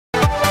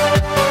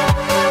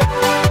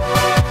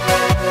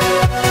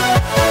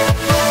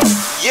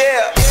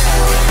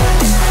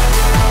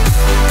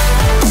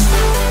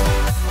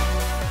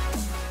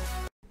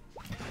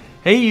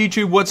Hey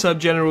YouTube, what's up?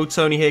 General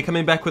Tony here,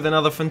 coming back with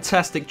another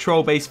fantastic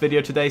troll-based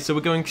video today. So we're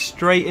going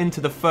straight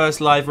into the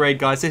first live raid,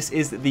 guys. This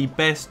is the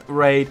best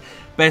raid,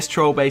 best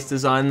troll-based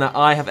design that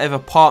I have ever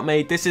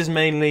part-made. This is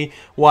mainly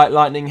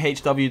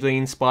WitelightingHWD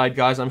inspired,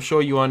 guys. I'm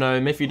sure you all know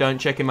him. If you don't,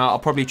 check him out. I'll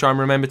probably try and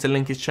remember to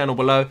link his channel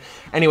below.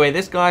 Anyway,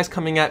 this guy's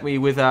coming at me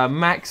with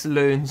max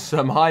loons,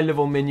 some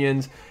high-level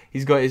minions.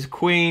 He's got his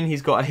queen,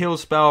 he's got a heal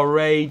spell,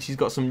 rage, he's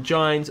got some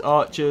giants,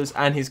 archers,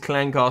 and his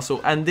clan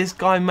castle. And this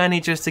guy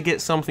manages to get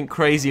something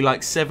crazy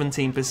like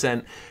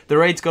 17%. The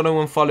raid's got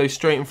to follow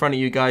straight in front of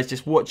you guys.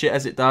 Just watch it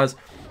as it does.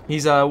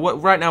 He's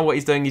right now what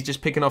he's doing, he's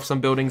just picking off some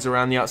buildings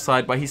around the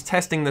outside, but he's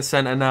testing the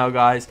center now,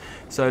 guys.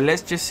 So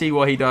let's just see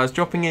what he does.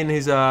 Dropping in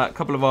his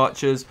couple of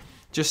archers,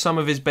 just some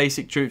of his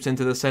basic troops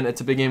into the center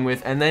to begin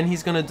with, and then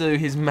he's going to do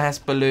his mass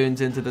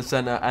balloons into the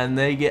center, and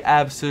they get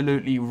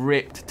absolutely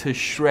ripped to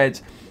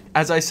shreds.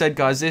 As I said,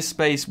 guys, this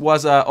space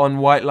was on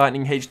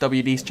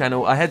WitelightingHWD's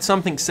channel. I had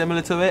something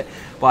similar to it,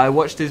 but I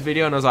watched his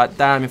video and I was like,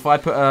 damn, if I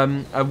put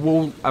a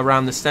wall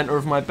around the center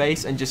of my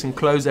base and just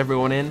enclose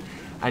everyone in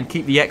and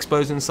keep the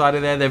expos inside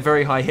of there, they're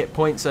very high hit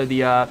points, so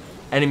the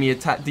enemy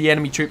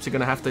troops are going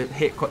to have to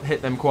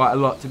hit them quite a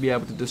lot to be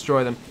able to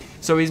destroy them.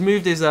 So he's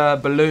moved his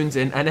balloons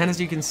in, and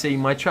as you can see,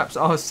 my traps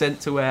are sent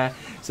to air,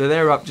 so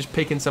they're up just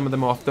picking some of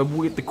them off.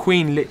 The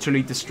queen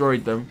literally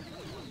destroyed them.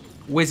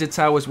 Wizard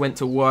towers went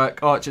to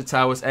work, archer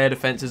towers, air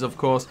defenses, of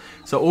course.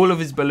 So all of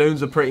his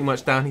balloons are pretty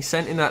much down. He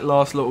sent in that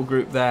last little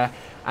group there,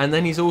 and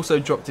then he's also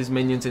dropped his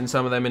minions in,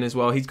 some of them in as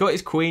well. He's got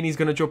his queen, he's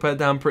going to drop her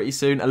down pretty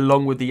soon,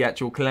 along with the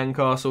actual clan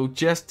castle,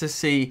 just to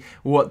see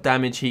what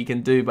damage he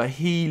can do. But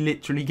he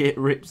literally gets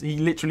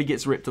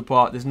ripped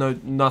apart. There's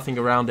nothing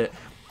around it.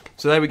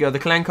 So there we go, the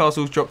clan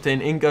castle's dropped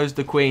in goes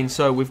the queen.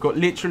 So we've got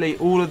literally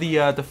all of the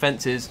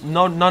defenses.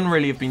 None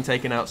really have been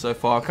taken out so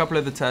far. A couple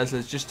of the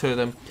Teslas, just two of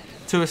them.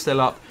 Two are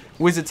still up.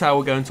 Wizard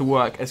tower going to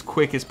work as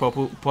quick as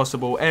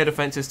possible. Air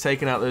defense is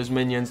taking out those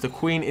minions. The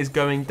queen is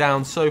going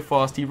down so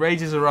fast. He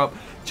rages her up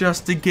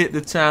just to get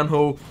the town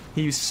hall.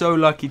 He was so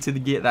lucky to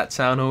get that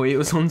town hall. It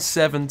was on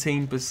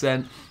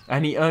 17%,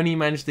 and he only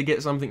managed to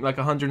get something like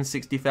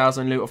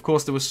 160,000 loot. Of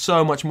course, there was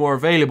so much more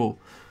available.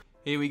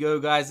 Here we go,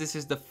 guys. This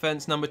is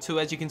defense number 2.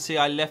 As you can see,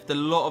 I left a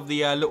lot of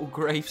the little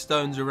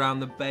gravestones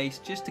around the base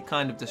just to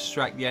kind of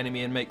distract the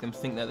enemy and make them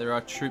think that there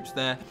are troops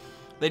there.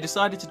 They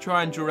decided to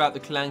try and draw out the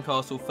clan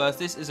castle first.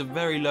 This is a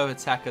very low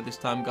attacker this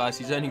time, guys.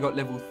 He's only got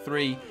level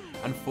 3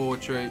 and 4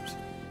 troops.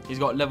 He's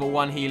got level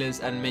 1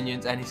 healers and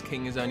minions, and his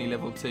king is only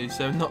level 2.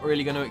 So I'm not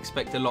really going to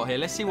expect a lot here.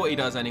 Let's see what he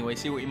does anyway.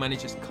 See what he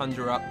manages to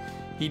conjure up.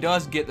 He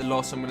does get the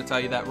loss. I'm going to tell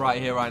you that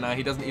right here, right now.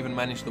 He doesn't even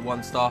manage the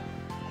 1-star.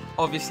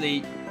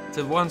 Obviously,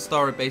 to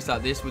 1-star a base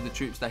like this with the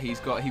troops that he's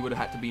got, he would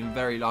have had to be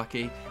very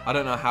lucky. I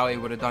don't know how he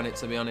would have done it,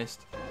 to be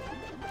honest.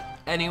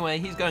 Anyway,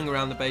 he's going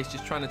around the base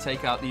just trying to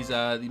take out these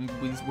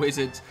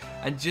wizards,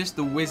 and just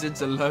the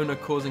wizards alone are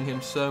causing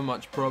him so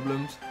much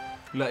problems.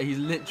 Like, he's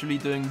literally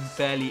doing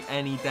barely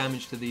any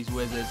damage to these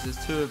wizards.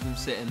 There's 2 of them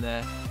sitting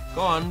there.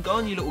 Go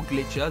on, you little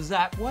glitcher.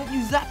 Zap. Why aren't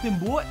you zapping,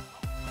 boy?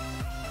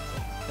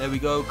 There we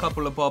go. A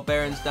couple of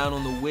barbarians down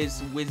on the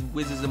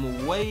wizards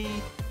them away.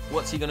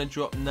 What's he going to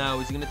drop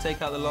now? Is he going to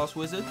take out the last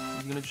wizard?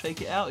 Is he going to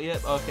take it out?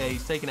 Yep, okay,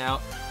 he's taking it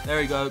out. There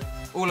we go.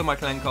 All of my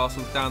clan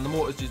castles down. The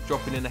mortar's just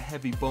dropping in a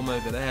heavy bomb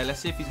over there.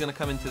 Let's see if he's going to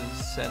come into the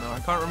center. I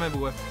can't remember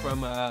where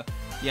from the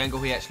angle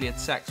he actually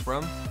attacks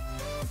from.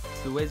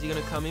 So where's he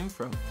going to come in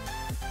from?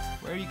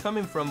 Where are you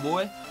coming from,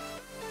 boy?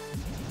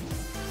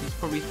 He's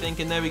probably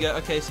thinking, there we go.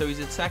 Okay, so he's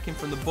attacking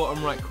from the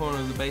bottom right corner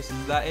of the base.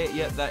 Is that it?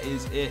 Yep, that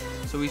is it.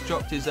 So he's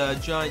dropped his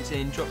giants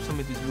in, dropped some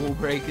of his wall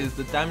breakers.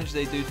 The damage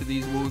they do to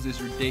these walls is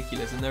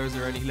ridiculous, and those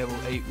are only level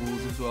 8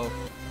 walls as well.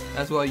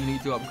 That's why you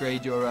need to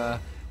upgrade your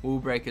wall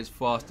breakers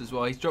fast as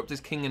well. He's dropped his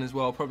king in as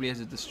well, probably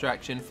as a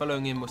distraction,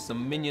 following him with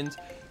some minions.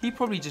 He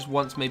probably just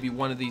wants maybe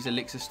one of these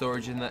elixir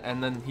storage in that,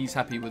 and then he's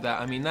happy with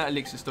that. I mean, that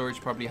elixir storage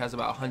probably has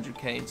about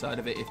 100k inside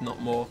of it, if not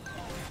more,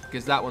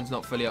 because that one's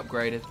not fully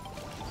upgraded.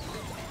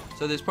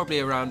 So there's probably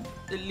around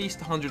at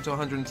least 100 to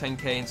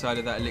 110k inside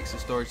of that elixir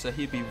storage, so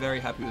he'd be very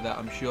happy with that,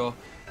 I'm sure.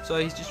 So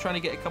he's just trying to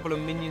get a couple of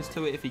minions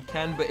to it if he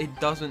can, but it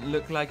doesn't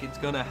look like it's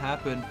going to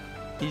happen.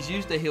 He's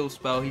used a heal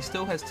spell. He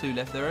still has 2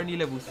 left. They're only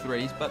level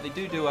 3s, but they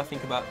do I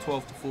think about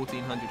 12 to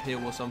 1400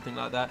 heal or something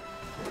like that.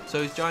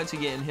 So his giants are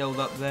getting healed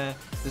up there.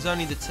 There's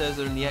only the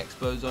Tesla and the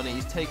expos on it.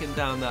 He's taken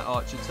down that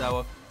archer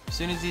tower. As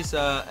soon as this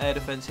air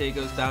defense here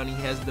goes down, he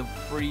has the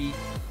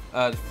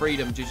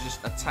freedom to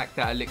just attack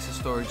that elixir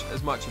storage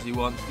as much as he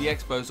wants. The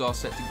expos are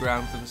set to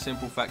ground for the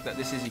simple fact that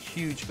this is a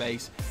huge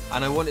base,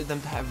 and I wanted them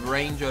to have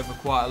range over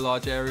quite a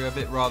large area of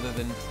it rather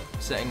than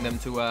setting them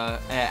to air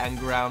and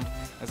ground,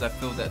 as I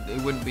feel that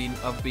it wouldn't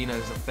have been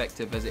as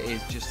effective as it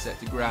is just set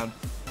to ground.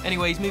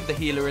 Anyway, he's moved the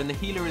healer, and the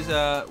healer is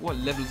what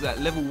level is that?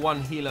 Level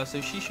 1 healer, so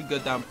she should go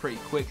down pretty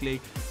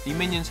quickly. The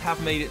minions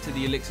have made it to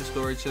the elixir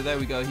storage, so there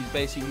we go. He's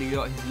basically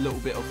got his little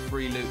bit of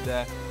free loot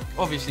there.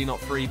 Obviously not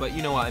free, but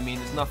you know what I mean.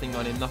 There's nothing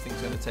on him, nothing's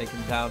going to take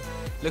him down.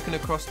 Looking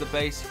across the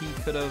base, he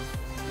could have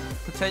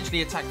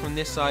potentially attacked from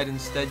this side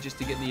instead just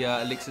to get the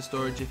elixir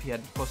storage if he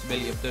had the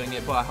possibility of doing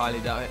it, but I highly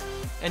doubt it.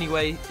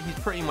 Anyway, he's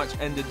pretty much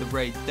ended the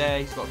raid there.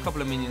 He's got a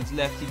couple of minions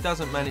left. He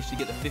doesn't manage to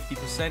get the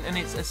 50%, and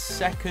it's a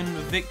second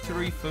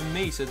victory for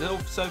me. So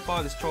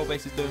far, this troll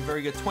base is doing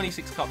very good.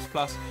 26 cups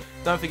plus.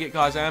 Don't forget,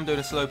 guys, I am doing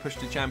a slow push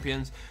to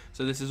champions,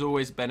 so this is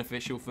always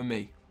beneficial for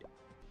me.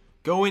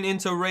 Going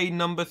into raid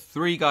number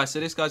 3, guys. So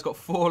this guy's got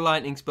 4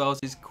 lightning spells,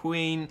 his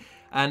queen,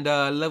 and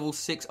level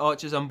 6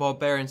 archers and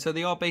barbarians. So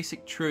they are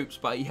basic troops,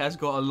 but he has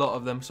got a lot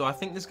of them. So I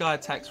think this guy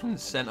attacks from the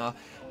center.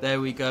 There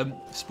we go.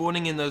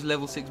 Spawning in those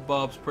level 6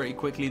 barbs pretty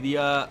quickly.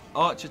 The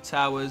archer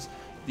towers,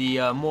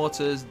 the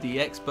mortars, the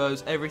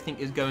X-bows, everything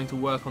is going to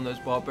work on those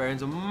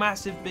barbarians. A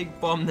massive big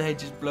bomb there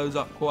just blows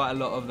up quite a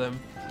lot of them.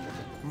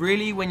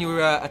 Really, when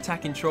you're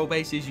attacking troll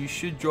bases, you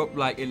should drop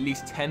like at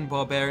least 10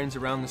 barbarians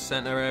around the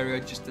center area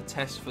just to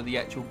test for the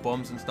actual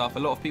bombs and stuff. A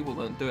lot of people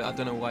don't do it. I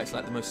don't know why. It's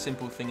like the most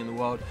simple thing in the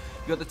world.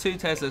 You've got the 2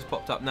 Teslas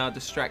popped up now,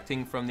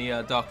 distracting from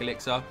the dark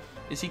elixir.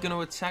 Is he going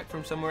to attack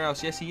from somewhere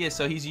else? Yes, he is.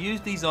 So he's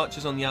used these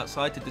archers on the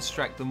outside to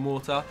distract the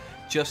mortar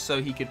just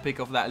so he could pick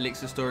off that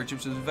elixir storage,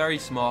 which was very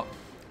smart.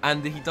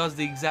 And he does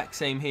the exact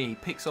same here. He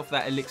picks off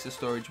that elixir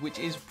storage, which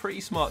is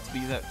pretty smart to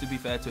be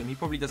fair to him. He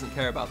probably doesn't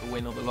care about the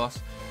win or the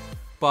loss.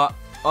 But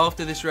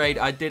after this raid,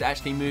 I did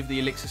actually move the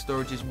elixir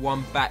storages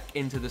one back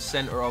into the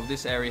center of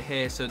this area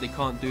here, so they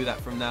can't do that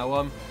from now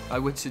on. I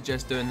would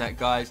suggest doing that,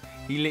 guys.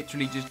 He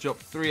literally just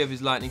dropped 3 of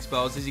his lightning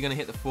spells. Is he going to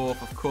hit the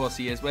 4th? Of course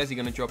he is. Where's he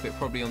going to drop it?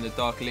 Probably on the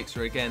dark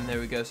elixir again. There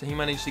we go. So he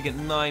managed to get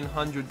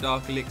 900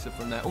 dark elixir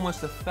from there.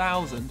 Almost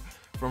 1,000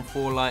 from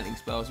 4 lightning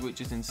spells,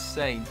 which is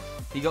insane.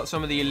 He got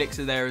some of the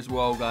elixir there as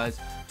well, guys.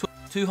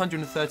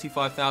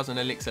 235,000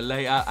 elixir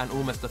later and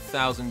almost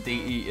 1,000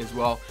 DE as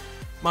well.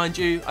 Mind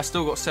you, I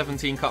still got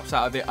 17 cups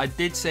out of it. I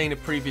did say in a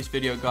previous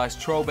video, guys,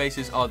 troll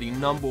bases are the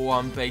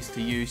 #1 base to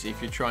use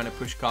if you're trying to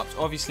push cups.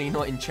 Obviously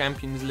not in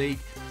Champions League,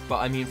 but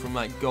I mean from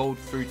like gold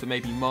through to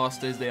maybe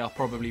masters, they are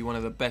probably one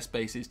of the best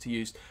bases to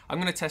use. I'm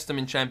going to test them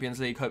in Champions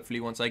League, hopefully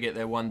once I get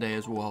there one day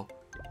as well.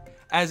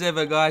 As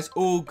ever, guys,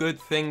 all good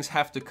things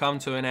have to come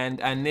to an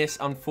end, and this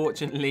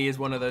unfortunately is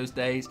one of those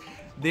days.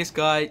 This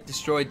guy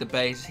destroyed the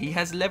base. He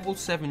has level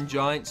 7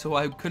 giants, so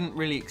I couldn't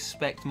really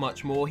expect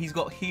much more. He's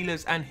got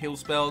healers and heal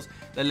spells.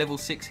 They're level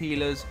 6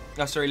 healers.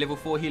 Level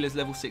 4 healers,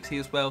 level 6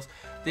 heal spells.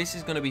 This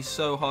is going to be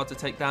so hard to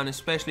take down,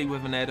 especially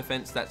with an air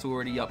defense that's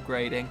already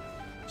upgrading.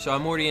 So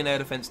I'm already in air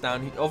defense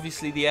down.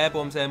 Obviously, the air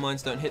bombs, air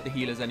mines don't hit the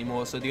healers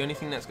anymore, so the only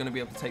thing that's going to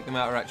be able to take them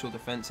out are actual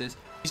defenses.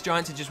 These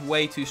giants are just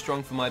way too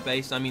strong for my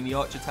base. I mean, the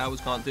archer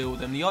towers can't deal with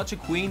them. The archer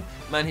queen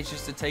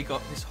manages to take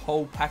up this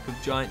whole pack of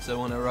giants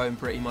though on her own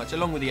pretty much,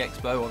 along with the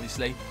X-bow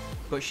obviously.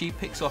 But she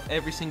picks off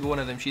every single one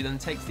of them. She then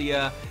takes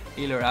the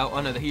healer out.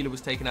 I know the healer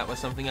was taken out by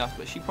something else,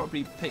 but she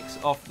probably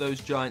picks off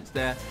those giants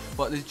there.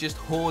 But there's just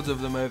hordes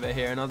of them over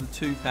here, another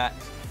 2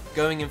 packs.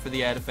 Going in for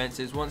the air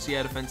defenses. Once the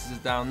air defenses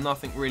are down,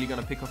 nothing really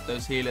going to pick off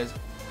those healers.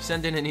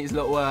 Sending in his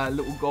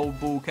little gold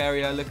ball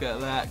carrier. Look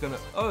at that.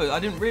 Oh, I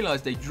didn't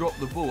realise they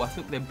dropped the ball. I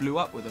thought they blew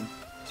up with them.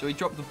 So he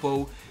dropped the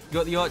ball. You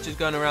got the archers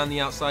going around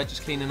the outside,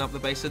 just cleaning up the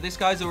base. So this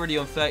guy's already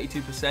on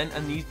 32%,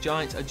 and these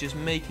giants are just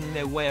making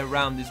their way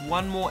around. There's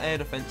one more air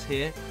defense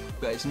here,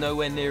 but it's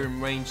nowhere near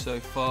in range so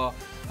far.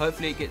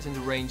 Hopefully it gets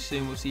into range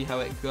soon. We'll see how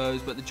it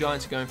goes. But the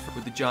giants are going for it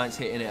with the giants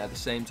hitting it at the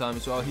same time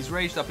as well. He's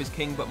raised up his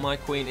king, but my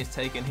queen is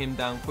taking him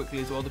down quickly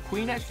as well. The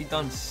queen actually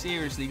done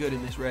seriously good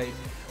in this raid.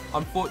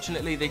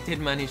 Unfortunately, they did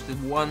manage the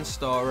 1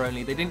 star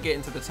only. They didn't get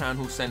into the town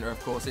hall center,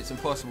 of course. It's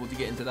impossible to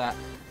get into that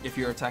if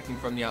you're attacking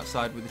from the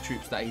outside with the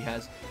troops that he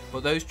has.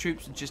 But those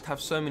troops just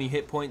have so many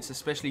hit points,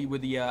 especially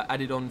with the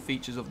added on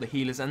features of the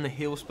healers and the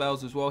heal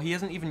spells as well. He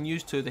hasn't even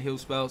used 2 of the heal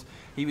spells.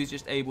 He was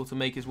just able to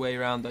make his way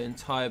around the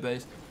entire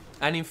base.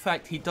 And in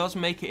fact, he does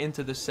make it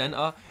into the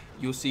center.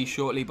 You'll see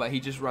shortly, but he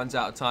just runs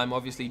out of time.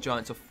 Obviously,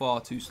 giants are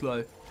far too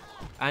slow.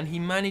 And he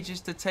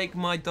manages to take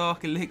my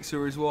dark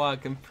elixir as well. I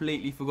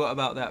completely forgot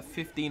about that.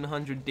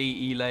 1500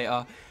 DE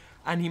later,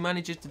 and he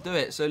manages to do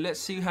it. So let's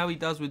see how he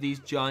does with these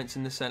giants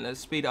in the center. Let's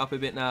speed it up a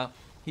bit now.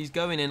 He's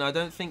going in. I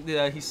don't think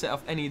that he's set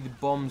off any of the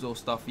bombs or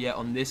stuff yet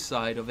on this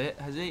side of it.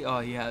 Has he? Oh,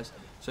 he has.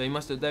 So he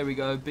must have. There we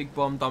go. Big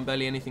bomb, done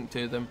barely anything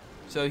to them.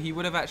 So he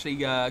would have actually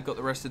got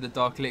the rest of the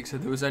dark elixir.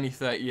 There was only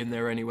 30 in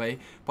there anyway,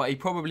 but he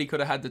probably could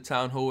have had the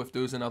town hall if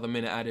there was another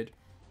minute added.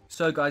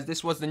 So guys,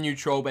 this was the new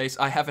troll base.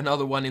 I have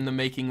another one in the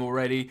making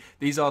already.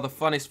 These are the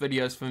funnest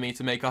videos for me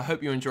to make. I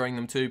hope you're enjoying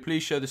them too.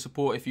 Please show the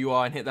support if you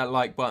are, and hit that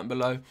like button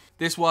below.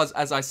 This was,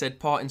 as I said,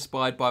 part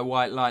inspired by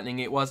White Lightning.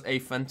 It was a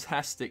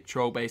fantastic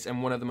troll base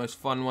and one of the most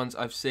fun ones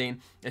I've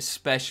seen,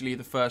 especially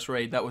the first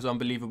raid. That was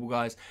unbelievable,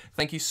 guys.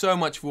 Thank you so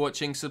much for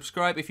watching.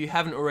 Subscribe if you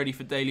haven't already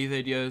for daily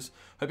videos.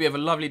 Hope you have a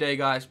lovely day,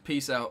 guys.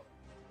 Peace out.